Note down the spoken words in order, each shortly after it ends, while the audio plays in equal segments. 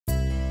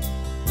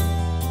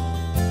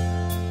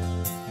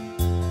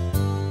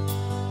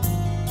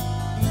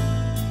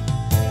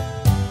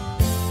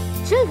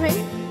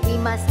Children, we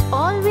must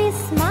always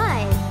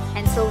smile,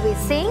 and so we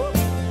sing.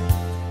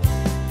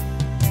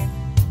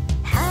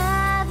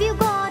 Have you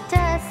got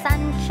a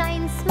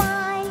sunshine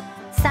smile?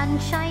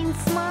 Sunshine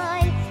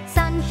smile,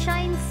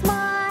 sunshine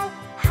smile.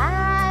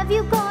 Have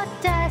you got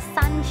a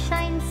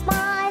sunshine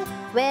smile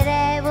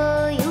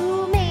wherever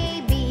you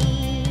may be?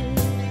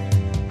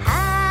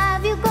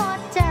 Have you got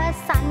a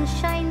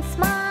sunshine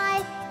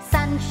smile?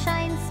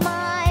 Sunshine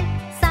smile,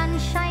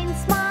 sunshine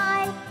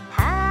smile.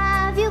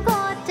 Have you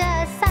got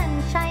a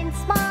sunshine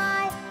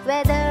smile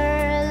whether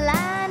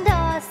land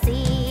or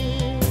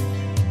sea?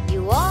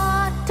 You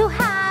ought to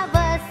have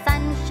a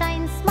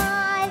sunshine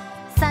smile.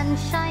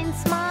 Sunshine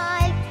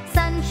smile,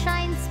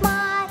 sunshine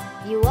smile.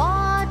 You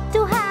ought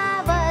to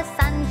have a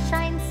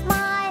sunshine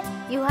smile.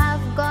 You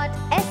have got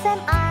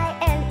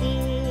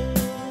S-M-I-L-E.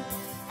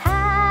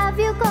 Have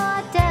you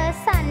got a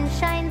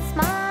sunshine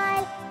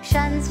smile?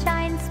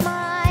 Sunshine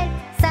smile,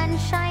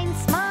 sunshine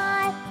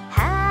smile.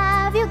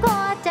 Have you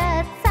got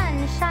a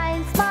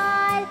sunshine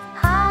smile?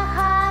 Ha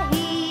ha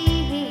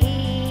hee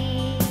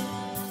hee.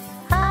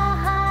 Ha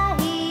ha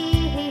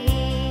hee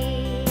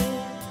hee.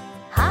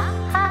 Ha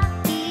ha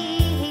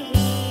hee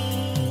hee.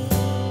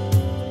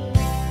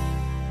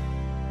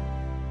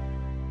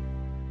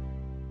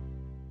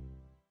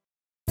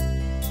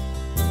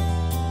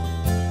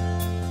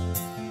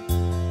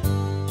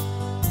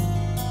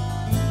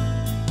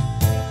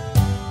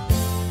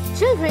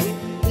 Children,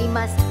 we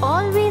must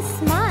always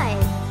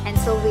smile, and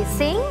so we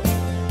sing.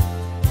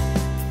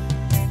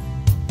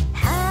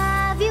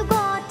 Have you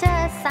got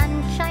a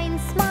sunshine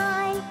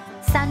smile?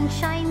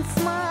 Sunshine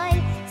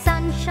smile,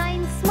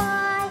 sunshine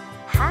smile.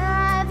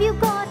 Have you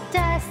got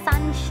a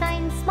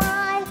sunshine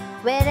smile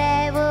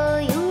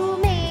wherever you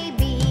may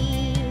be?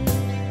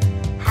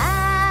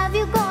 Have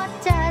you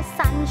got a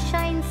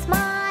sunshine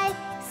smile?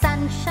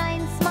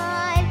 Sunshine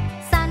smile,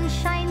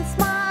 sunshine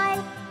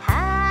smile.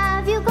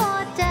 Have you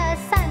got a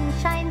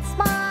sunshine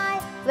smile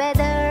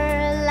whether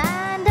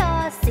land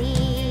or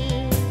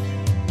sea?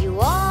 You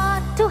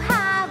ought to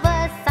have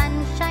a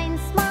sunshine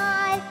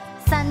smile.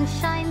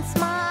 Sunshine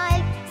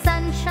smile,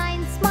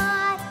 sunshine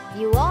smile.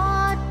 You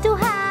ought to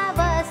have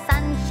a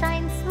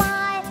sunshine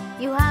smile.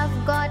 You have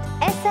got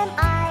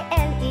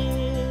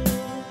S-M-I-L-E.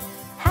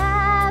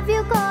 Have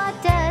you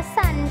got a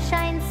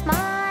sunshine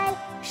smile?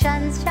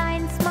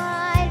 Sunshine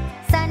smile,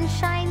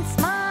 sunshine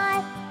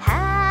smile.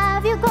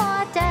 Have you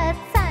got a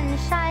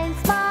sunshine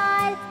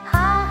smile?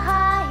 Ha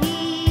ha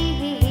hee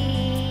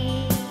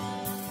hee.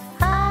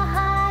 Ha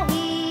ha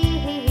hee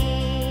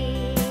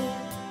hee.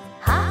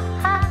 Ha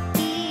ha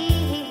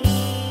hee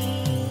hee.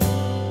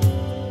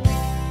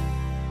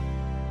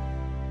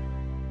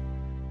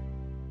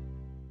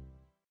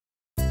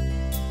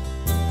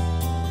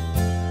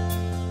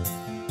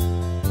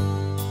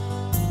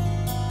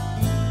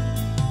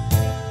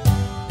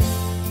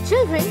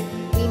 Children,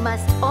 we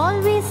must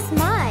always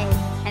smile,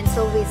 and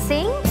so we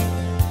sing.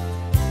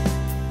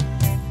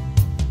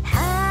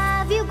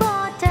 Have you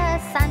got a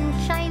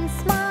sunshine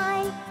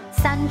smile?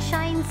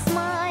 Sunshine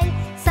smile,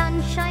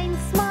 sunshine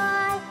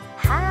smile.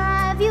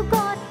 Have you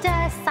got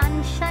a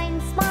sunshine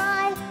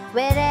smile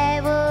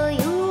wherever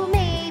you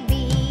may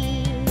be?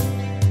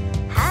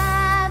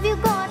 Have you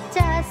got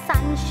a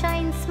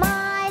sunshine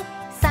smile?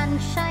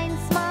 Sunshine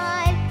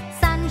smile,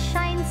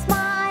 sunshine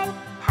smile.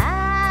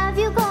 Have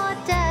you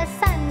got a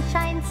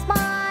sunshine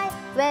smile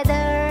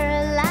whether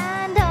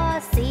land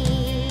or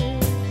sea?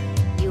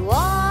 You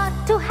ought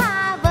to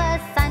have a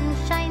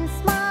sunshine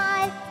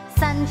smile.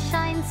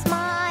 Sunshine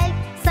smile,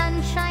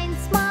 sunshine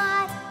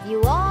smile.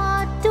 You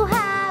ought to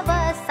have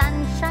a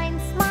sunshine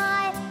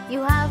smile.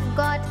 You have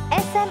got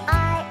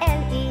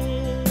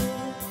S-M-I-L-E.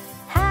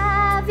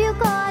 Have you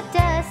got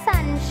a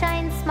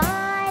sunshine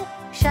smile?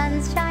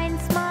 Sunshine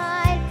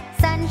smile,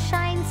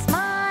 sunshine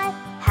smile.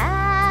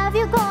 Have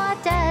you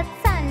got a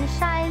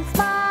sunshine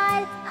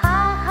smile? Ha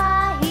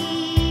ha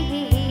hee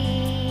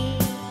hee.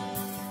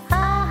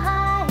 Ha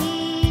ha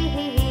hee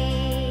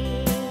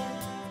hee.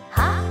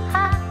 Ha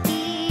ha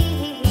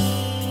hee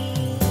hee.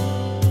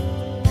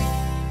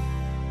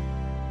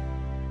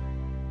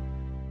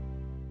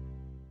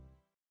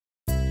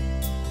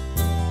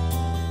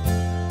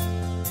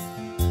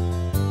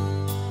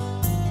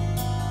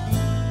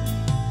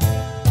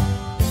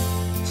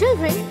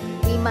 Children,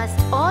 we must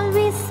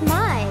always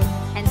smile,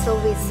 and so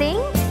we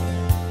sing.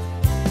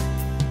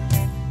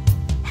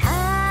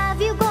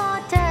 Have you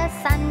got a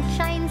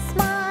sunshine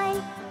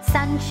smile?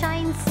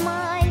 Sunshine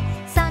smile,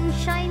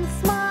 sunshine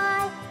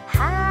smile.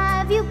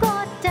 Have you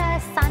got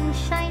a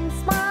sunshine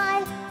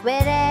smile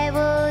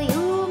wherever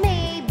you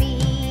may be?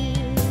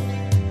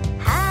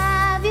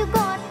 Have you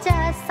got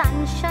a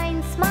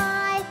sunshine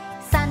smile?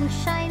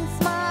 Sunshine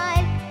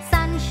smile,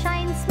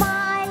 sunshine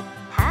smile.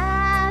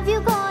 Have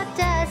you got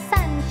a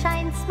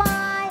sunshine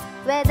smile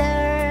whether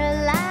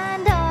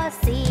land or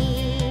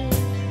sea?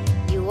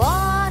 You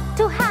ought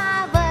to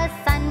have a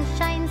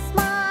sunshine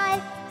smile.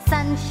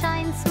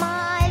 Sunshine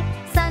smile,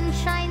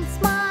 sunshine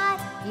smile.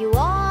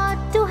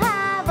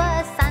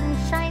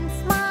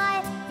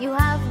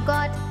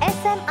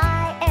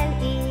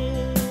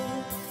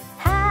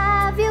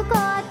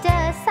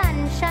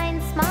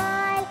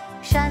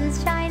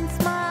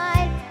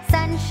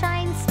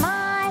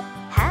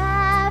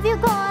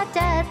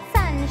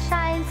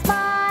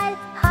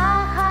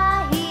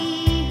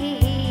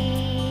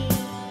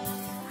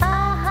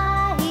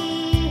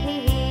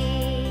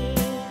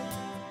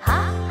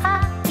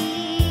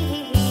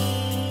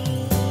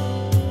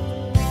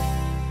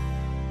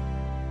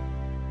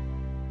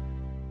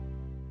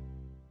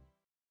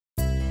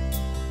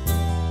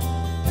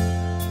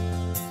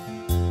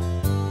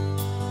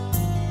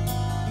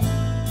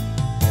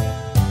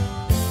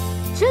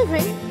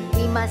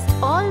 must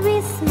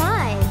always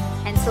smile,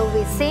 and so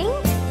we sing.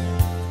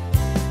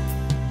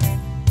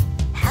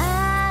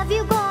 Have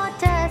you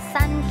got a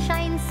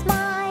sunshine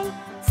smile?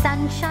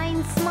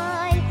 Sunshine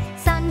smile,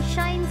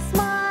 sunshine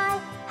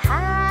smile.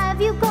 Have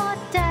you got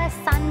a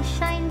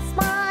sunshine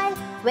smile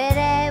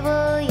wherever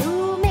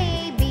you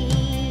may be?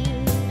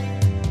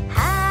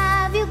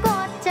 Have you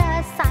got a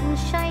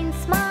sunshine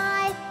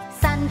smile?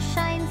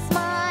 Sunshine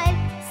smile,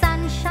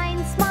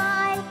 sunshine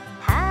smile.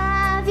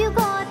 Have you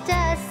got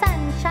a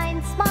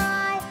sunshine smile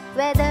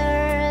whether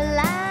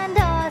land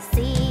or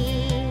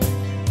sea?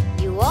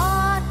 You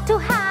ought to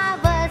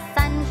have a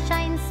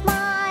sunshine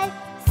smile.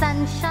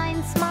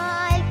 Sunshine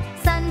smile,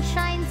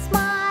 sunshine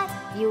smile.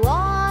 You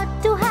ought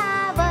to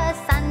have a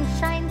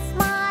sunshine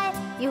smile.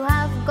 You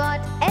have got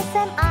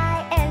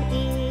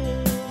S-M-I-L-E.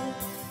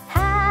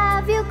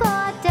 Have you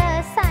got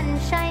a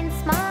sunshine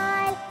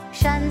smile?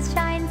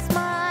 Sunshine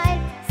smile,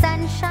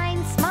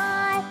 sunshine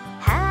smile.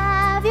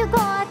 Have you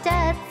got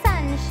a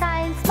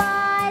sunshine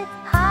smile?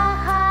 Ha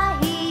ha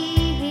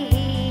hee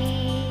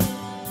hee.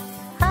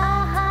 Ha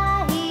ha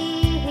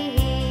hee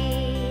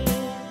hee.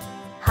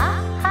 Ha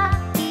ha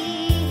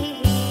hee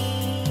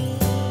hee.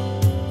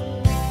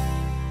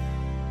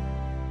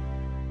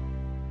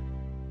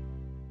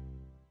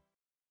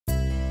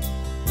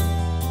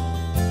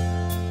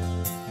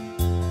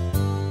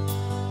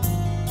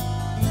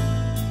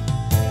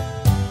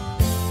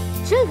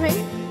 Children,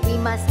 we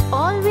must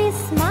always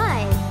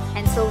smile,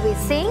 and so we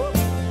sing.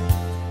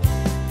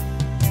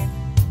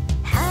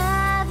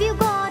 Have you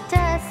got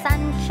a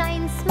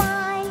sunshine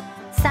smile?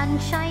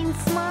 Sunshine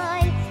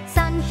smile,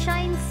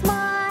 sunshine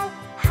smile.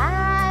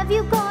 Have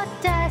you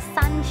got a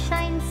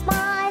sunshine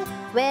smile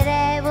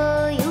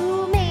wherever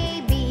you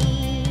may be?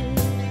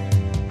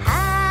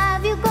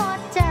 Have you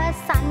got a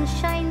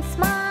sunshine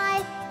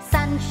smile?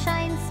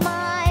 Sunshine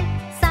smile,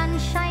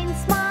 sunshine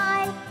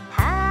smile.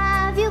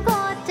 Have you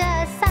got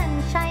a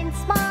sunshine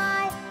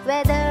smile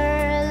whether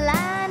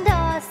land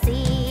or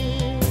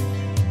sea?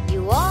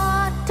 You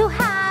ought to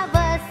have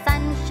a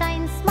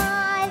sunshine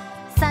smile.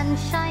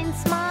 Sunshine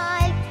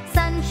smile,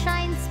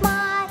 sunshine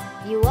smile.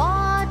 You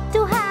ought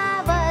to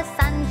have a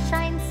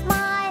sunshine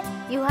smile.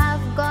 You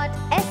have got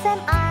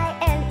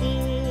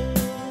S-M-I-L-E.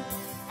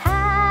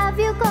 Have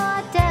you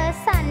got a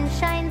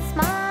sunshine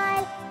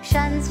smile?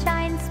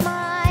 Sunshine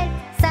smile,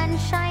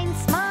 sunshine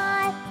smile.